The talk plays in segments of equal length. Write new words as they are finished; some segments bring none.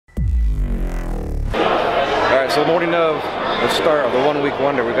So the morning of the start of the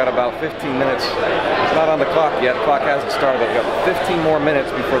One-Week-Wonder, we've got about 15 minutes. It's not on the clock yet, the clock hasn't started, but we've got 15 more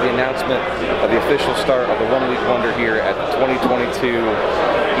minutes before the announcement of the official start of the One-Week-Wonder here at the 2022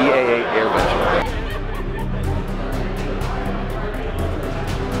 EAA Airventure.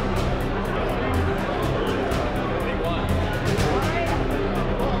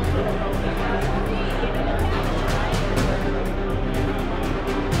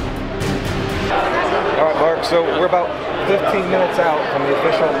 So we're about 15 minutes out from the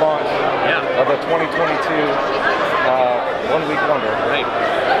official launch of the 2022 One-Week-Wonder. Right.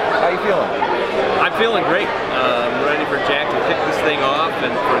 How you feeling? I'm feeling great. I'm ready for Jack to kick this thing off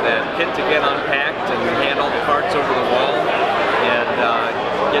and for that kit to get unpacked and hand all the parts over the wall and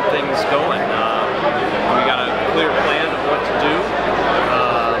get things going. We got a clear plan of what to do,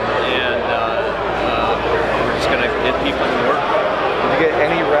 and we're just going to get people to work. Did you get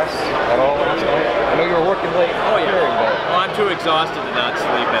any rest at all last night? I know you were working late. Oh yeah. Well, I'm too exhausted to not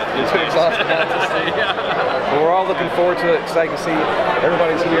sleep at this Too exhausted not to sleep. Yeah. Well, we're all looking forward to it. Excited to see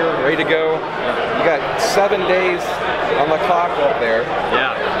everybody's here, ready to go. You got 7 days on the clock up there.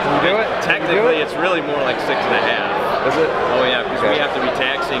 Yeah. Can you do it? Technically, it's really more like 6.5. Is it? Oh yeah, because we have to be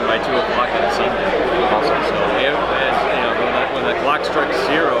taxiing by 2 o'clock on Sunday. Awesome. So when the clock strikes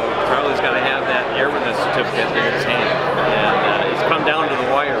 0, Charlie's got to have that airworthiness certificate in his hand, and it's come down to the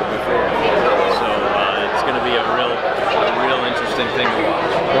wire before. So it's going to be a real interesting thing to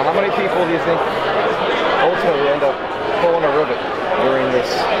watch. Now, how many people do you think ultimately end up pulling a rivet during this?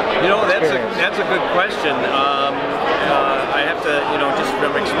 You know, that's a good question. I have to, just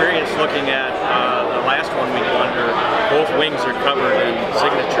from experience looking at the last One-Week-Wonder, both wings are covered in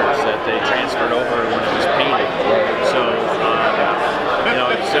signatures that they transferred over when it was painted. So,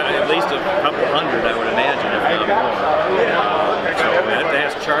 it's at least a couple hundred, I would imagine, if not more. So I have to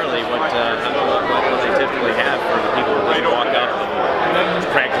ask Charlie what they typically have for the people who just walk up and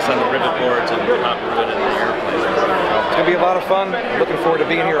practice on the rivet boards and pop rivet in the airplane. It's going to be a lot of fun. Looking forward to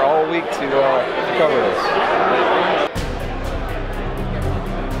being here all week to cover this.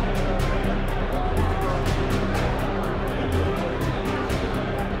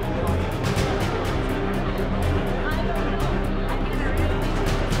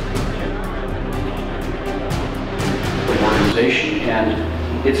 And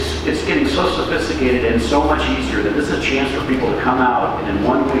it's getting so sophisticated and so much easier that this is a chance for people to come out and in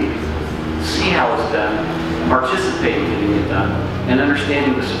 1 week see how it's done, participate in getting it done, and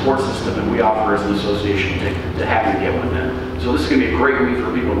understanding the support system that we offer as an association to have you get one done. So this is going to be a great week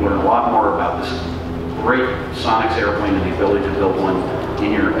for people to learn a lot more about this great Sonex airplane and the ability to build one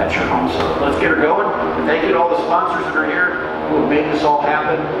at your home. So let's get her going. And thank you to all the sponsors that are here who have made this all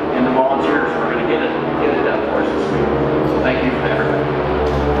happen, and the volunteers who are going to get it done for us this week. So thank you for everybody.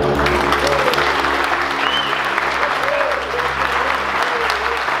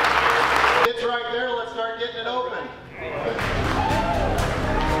 It's right there. Let's start getting it open.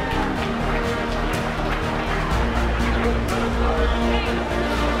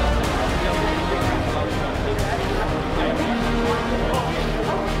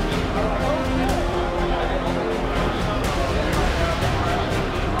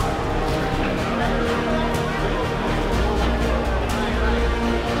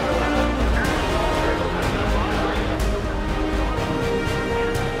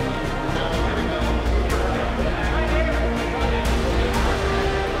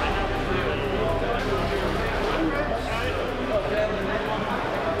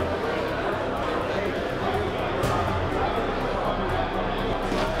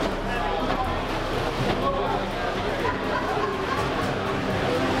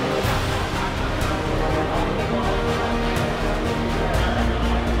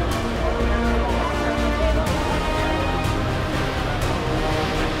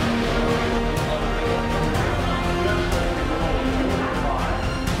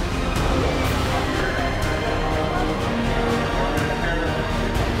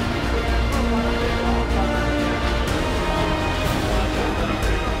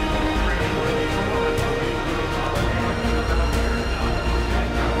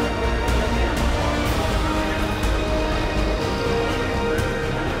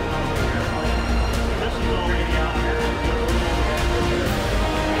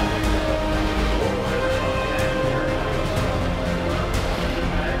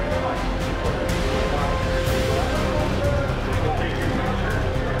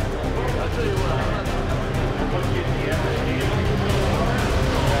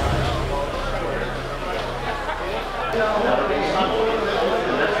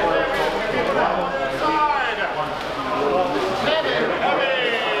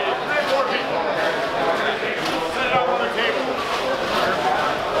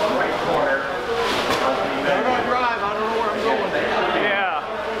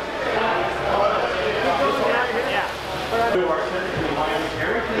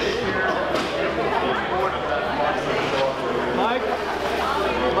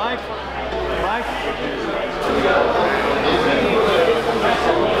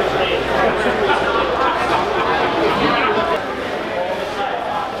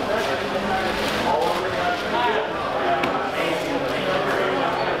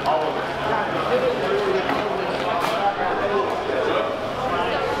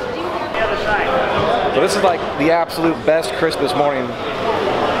 is like the absolute best Christmas morning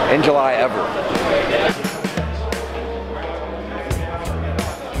in July ever.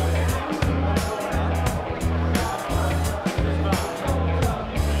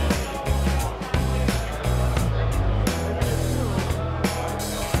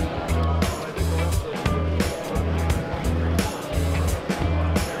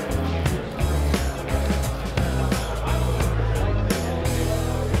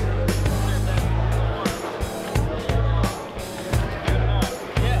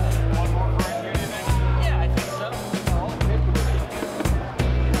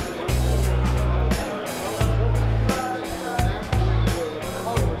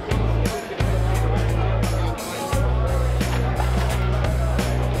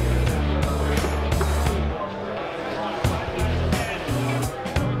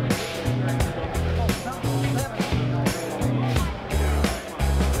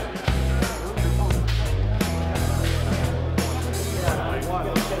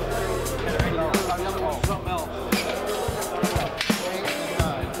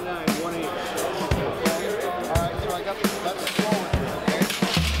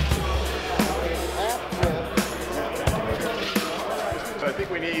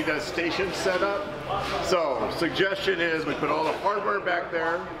 Station set up. So suggestion is we put all the hardware back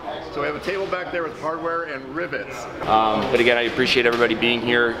there. So we have a table back there with hardware and rivets. But again, I appreciate everybody being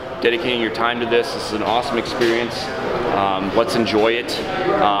here, dedicating your time to this. This is an awesome experience. Let's enjoy it.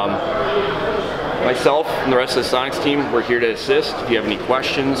 Myself and the rest of the Sonex team, we're here to assist if you have any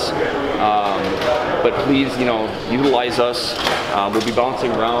questions. But please, you know, utilize us. We'll be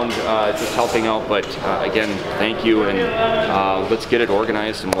bouncing around, just helping out. But again, thank you, and let's get it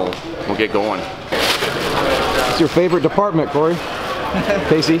organized, and we'll get going. What's your favorite department, Corey?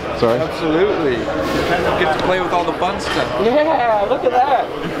 Casey, sorry. Absolutely. Get to play with all the fun stuff. Yeah, look at that.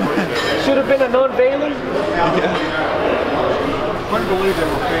 Should have been an unveiling. Couldn't believe they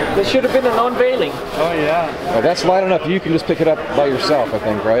were fair. There should have been an unveiling. Oh yeah. Well, that's light enough. You can just pick it up by yourself, I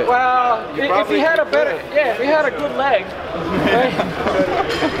think, right? Well, if he had a better, yeah, if he had a good leg. Right?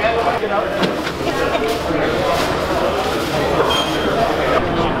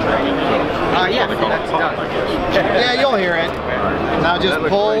 Yeah, that's done. Yeah, you'll hear it. Now just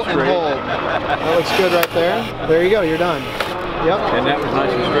pull and hold. That looks good right there. There you go, you're done. Yep. And that was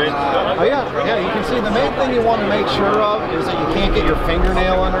nice and straight. Oh yeah, you can see the main thing you want to make sure of is that you can't get your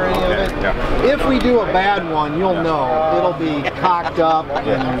fingernail under any of it. If we do a bad one, you'll know. It'll be cocked up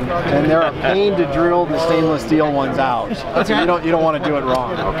and they're a pain to drill the stainless steel ones out. So you don't want to do it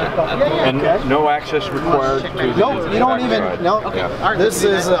wrong. And no access required to the Nope, you don't even, no. This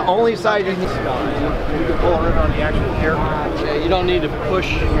is the only side you need. You can pull it on the actual hair. Yeah, you don't need to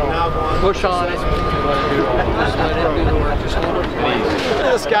push on it. Just let it do the work. Just hold it.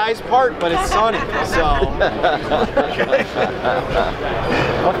 This guy's part, but it's sunny, so.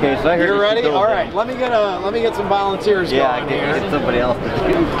 Okay, so I heard you're ready. All right, let me get some volunteers going here. Get somebody else to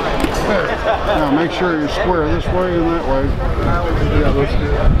do. Now make sure you're square this way and that way. Yeah, let's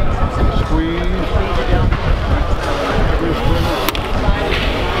squeeze.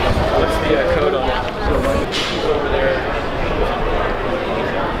 What's the code on that? Over there.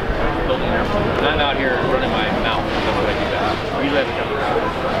 I'm out here running my mouth. That's what I do best. Usually I have to come around.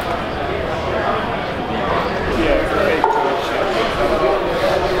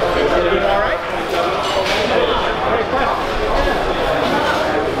 All right?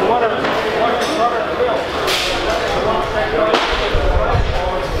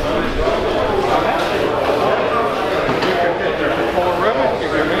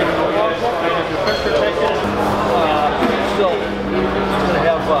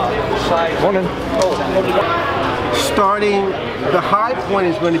 Starting, the high point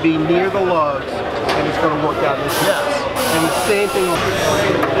is going to be near the lugs, and it's going to work out this. Yes. And the same thing.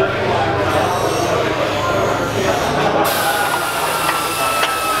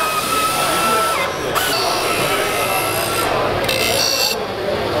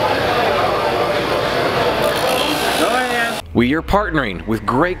 We are partnering with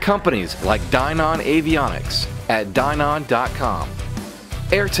great companies like Dynon Avionics at Dynon.com,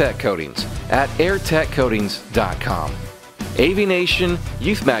 Airtech Coatings at AirTechCoatings.com, AviNation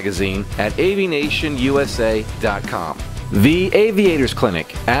Youth Magazine at AviNationUSA.com, the Aviators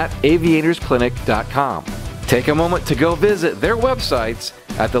Clinic at AviatorsClinic.com. Take a moment to go visit their websites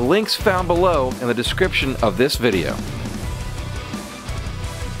at the links found below in the description of this video.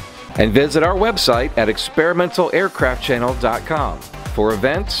 And visit our website at ExperimentalAircraftChannel.com for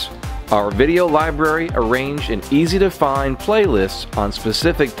events, our video library arranged in easy-to-find playlists on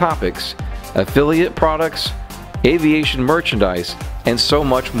specific topics, affiliate products, aviation merchandise, and so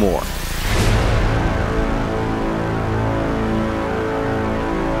much more.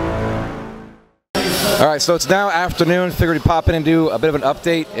 All right, so it's now afternoon. Figured we'd pop in and do a bit of an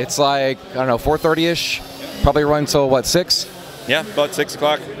update. It's like, I don't know, 4:30-ish. Probably run until, what, 6? Yeah, about 6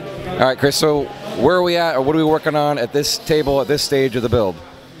 o'clock. All right, Chris, so where are we at, or what are we working on at this table at this stage of the build?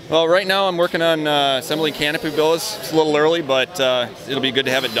 Well, right now I'm working on assembling canopy bills. It's a little early, but it'll be good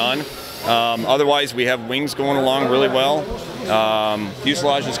to have it done. Otherwise, we have wings going along really well.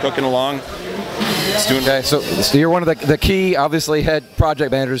 Fuselage is cooking along. It's doing okay. So you're one of the key, obviously, head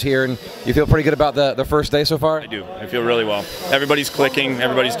project managers here, and you feel pretty good about the first day so far? I do. I feel really well. Everybody's clicking.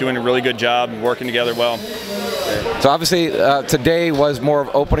 Everybody's doing a really good job, working together well. So obviously, today was more of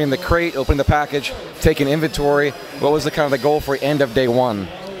opening the crate, opening the package, taking inventory. What was the kind of the goal for end of day one?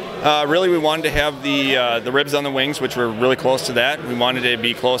 Really, we wanted to have the ribs on the wings, which were really close to that. We wanted to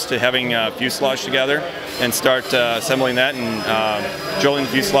be close to having fuselage together and start assembling that and drilling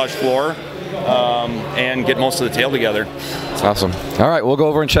the fuselage floor and get most of the tail together. That's awesome. All right, we'll go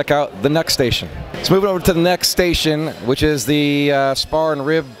over and check out the next station. Let's move over to the next station, which is the spar and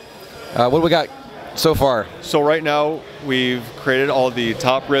rib. What do we got so far? So right now, we've created all the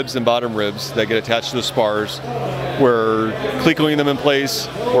top ribs and bottom ribs that get attached to the spars. We're clecoing them in place,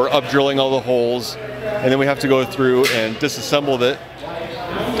 we're up drilling all the holes, and then we have to go through and disassemble it,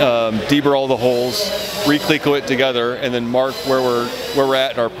 deburr all the holes, re-cleco it together, and then mark where we're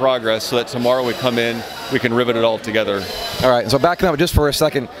at in our progress so that tomorrow we come in, we can rivet it all together. All right, so backing up just for a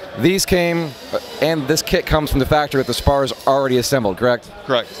second, these came, and this kit comes from the factory with the spars already assembled, correct?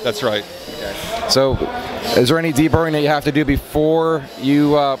 Correct, that's right. Okay. So, is there any deburring that you have to do before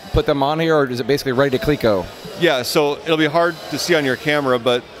you put them on here, or is it basically ready to cleco? Yeah, so it'll be hard to see on your camera,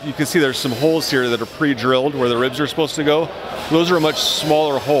 but you can see there's some holes here that are pre-drilled where the ribs are supposed to go. Those are a much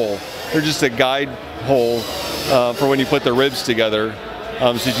smaller hole. They're just a guide hole for when you put the ribs together,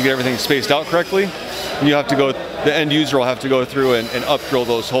 so you can get everything spaced out correctly. And you have to go, the end user will have to go through and up drill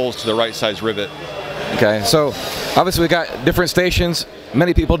those holes to the right size rivet. Okay, so obviously we got different stations,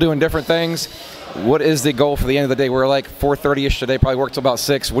 many people doing different things. What is the goal for the end of the day? We're like 4:30-ish today, probably work till about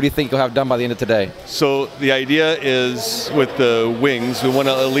 6. What do you think you'll have done by the end of today? So the idea is with the wings, we want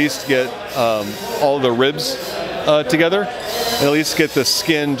to at least get all the ribs together, and at least get the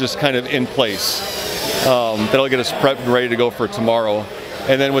skin just kind of in place. That'll get us prepped and ready to go for tomorrow.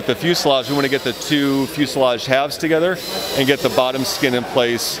 And then with the fuselage, we want to get the two fuselage halves together and get the bottom skin in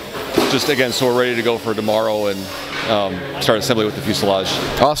place, just again, so we're ready to go for tomorrow and start assembly with the fuselage.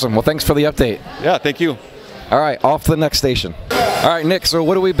 Awesome. Well, thanks for the update. Yeah, thank you. All right, off to the next station. All right, Nick, so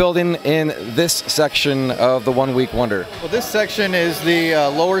what are we building in this section of the 1 week wonder? Well, this section is the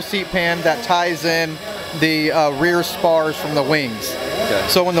lower seat pan that ties in the rear spars from the wings. Okay.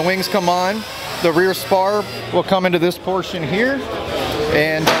 So when the wings come on, the rear spar will come into this portion here,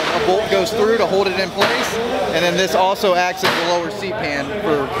 and a bolt goes through to hold it in place, and then this also acts as the lower seat pan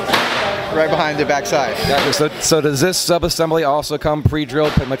for right behind the backside. Gotcha. So does this sub-assembly also come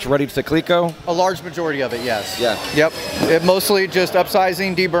pre-drilled, pretty much ready to cleco? A large majority of it, yes. Yeah. Yep. It mostly just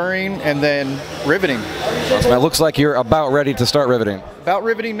upsizing, deburring, and then riveting. Awesome. It looks like you're about ready to start riveting. About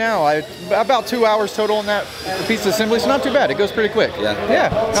riveting now. About 2 hours total on that piece of assembly, so not too bad. It goes pretty quick. Yeah.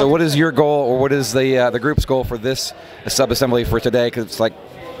 Yeah. So what is your goal, or what is the group's goal for this sub-assembly for today? Because it's like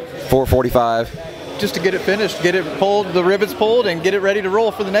 4:45. Just to get it finished, get it pulled, the rivets pulled, and get it ready to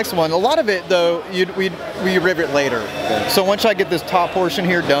roll for the next one. A lot of it, though, we rivet later. Okay. So once I get this top portion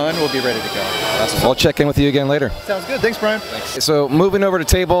here done, we'll be ready to go. Awesome. I'll check in with you again later. Sounds good. Thanks, Brian. Thanks. So moving over to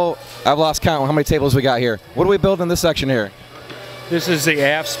table, I've lost count on how many tables we got here. What do we build in this section here? This is the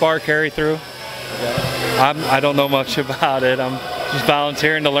aft spar carry through. Okay. I don't know much about it. I'm just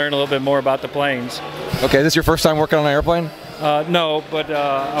volunteering to learn a little bit more about the planes. Okay, is this your first time working on an airplane? No, but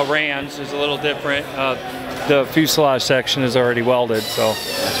a RANS is a little different. The fuselage section is already welded, so.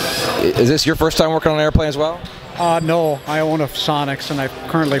 Is this your first time working on an airplane as well? No, I own a Sonex and I'm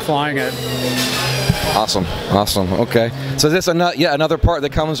currently flying it. Awesome, awesome, okay. So is this yet another part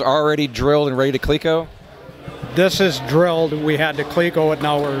that comes already drilled and ready to cleco? This is drilled, we had to cleco it,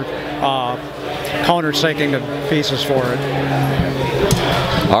 now we're countersinking the pieces for it.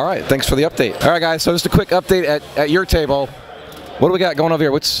 All right, thanks for the update. All right, guys, so just a quick update at your table. What do we got going over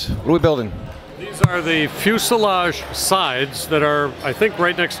here? What are we building? These are the fuselage sides that are, I think,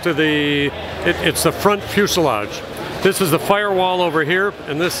 right next to it's the front fuselage. This is the firewall over here,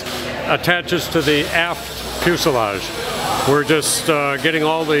 and this attaches to the aft fuselage. We're just getting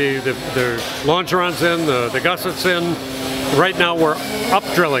all the longerons in, the gussets in. Right now we're up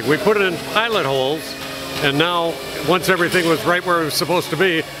drilling. We put it in pilot holes, and now once everything was right where it was supposed to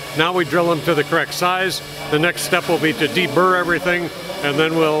be, now we drill them to the correct size. The next step will be to deburr everything, and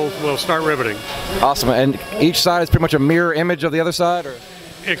then we'll start riveting. Awesome. And each side is pretty much a mirror image of the other side, or?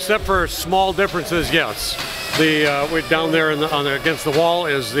 except for small differences, yes. We're down there against the wall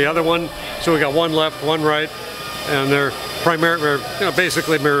is the other one, so we got one left, one right, and they're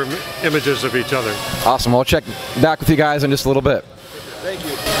basically mirror images of each other. Awesome. I'll check back with you guys in just a little bit. Thank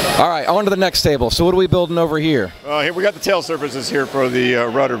you. All right, on to the next table. So what are we building over here? Here we got the tail surfaces here for the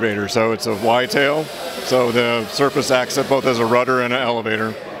ruddervator. So it's a Y tail. So the surface acts both as a rudder and an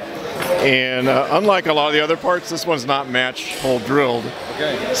elevator. And unlike a lot of the other parts, this one's not match hole drilled.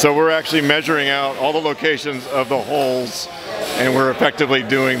 Okay. So we're actually measuring out all the locations of the holes, and we're effectively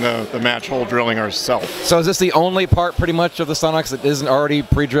doing the match hole drilling ourselves. So is this the only part pretty much of the Sonex that isn't already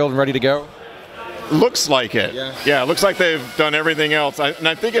pre-drilled and ready to go? Looks like it. Yeah, it looks like they've done everything else. And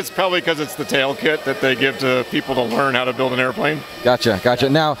I think it's probably because it's the tail kit that they give to people to learn how to build an airplane. Gotcha.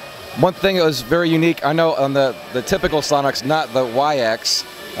 Now, one thing that was very unique, I know on the typical Sonex, not the YX,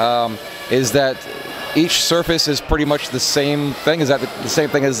 is that each surface is pretty much the same thing. Is that the same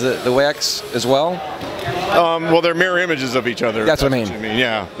thing as the YX as well? Well, they're mirror images of each other. That's what I mean.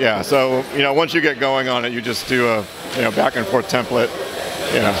 Yeah. So, once you get going on it, you just do a, back and forth template.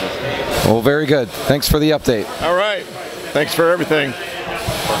 Well, very good. Thanks for the update. All right. Thanks for everything.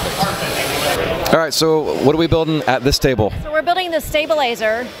 All right, so what are we building at this table? So we're building the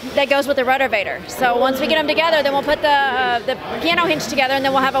stabilizer that goes with the ruddervator. So once we get them together, then we'll put the piano hinge together, and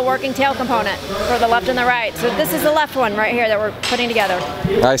then we'll have a working tail component for the left and the right. So this is the left one right here that we're putting together.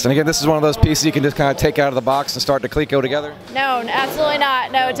 Nice, and again, this is one of those pieces you can just kind of take out of the box and start to Cleco together? No, absolutely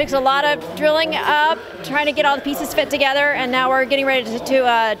not. No, it takes a lot of drilling up, trying to get all the pieces fit together, and now we're getting ready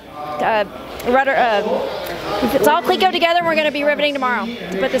to rudder. It's all Cleco together, and we're going to be riveting tomorrow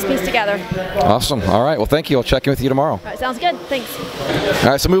to put this piece together. Awesome. All right. Well, thank you. I'll check in with you tomorrow. All right, sounds good. Thanks.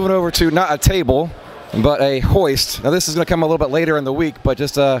 All right. So moving over to not a table, but a hoist. Now this is going to come a little bit later in the week, but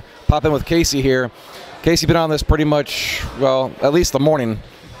just pop in with Casey here. Casey been on this pretty much, well, at least the morning.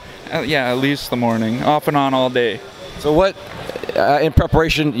 Yeah, at least the morning. Off and on all day. So what, in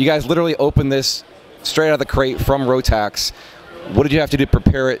preparation, you guys literally opened this straight out of the crate from Rotax. What did you have to do to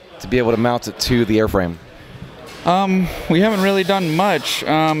prepare it to be able to mount it to the airframe? We haven't really done much,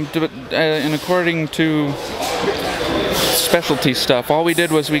 and according to specialty stuff, all we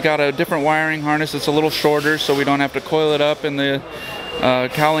did was we got a different wiring harness that's a little shorter, so we don't have to coil it up in the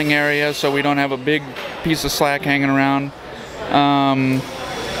cowling area, so we don't have a big piece of slack hanging around.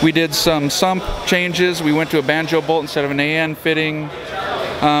 We did some sump changes. We went to a banjo bolt instead of an AN fitting.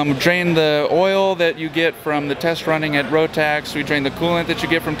 Drained the oil that you get from the test running at Rotax. We drained the coolant that you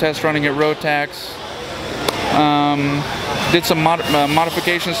get from test running at Rotax. Did some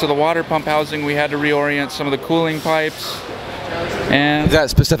modifications to the water pump housing. We had to reorient some of the cooling pipes. And is that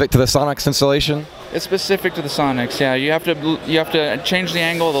specific to the Sonex installation? It's specific to the Sonex. Yeah, you have to change the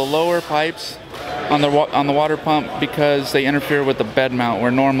angle of the lower pipes on the water pump because they interfere with the bed mount,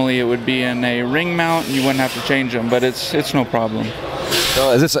 where normally it would be in a ring mount and you wouldn't have to change them. But it's no problem.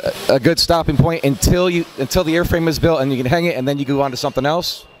 So is this a good stopping point until the airframe is built and you can hang it and then you go on to something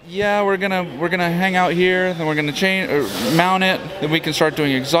else? Yeah, we're gonna hang out here, then we're gonna mount it, then we can start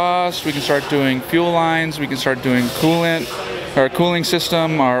doing exhaust, we can start doing fuel lines, we can start doing coolant, our cooling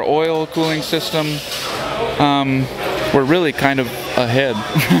system, our oil cooling system. We're really kind of ahead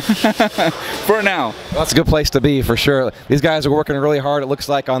for now. Well, that's a good place to be for sure. These guys are working really hard, it looks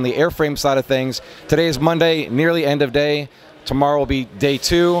like, on the airframe side of things. Today is Monday, nearly end of day. Tomorrow will be day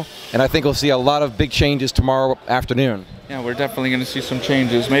 2, and I think we'll see a lot of big changes tomorrow afternoon. Yeah, we're definitely going to see some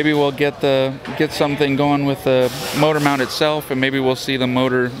changes. Maybe we'll get something going with the motor mount itself, and maybe we'll see the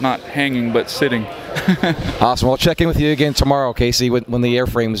motor not hanging but sitting. Awesome. We'll check in with you again tomorrow, Casey, when the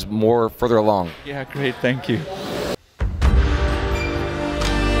airframe is more further along. Yeah, great. Thank you.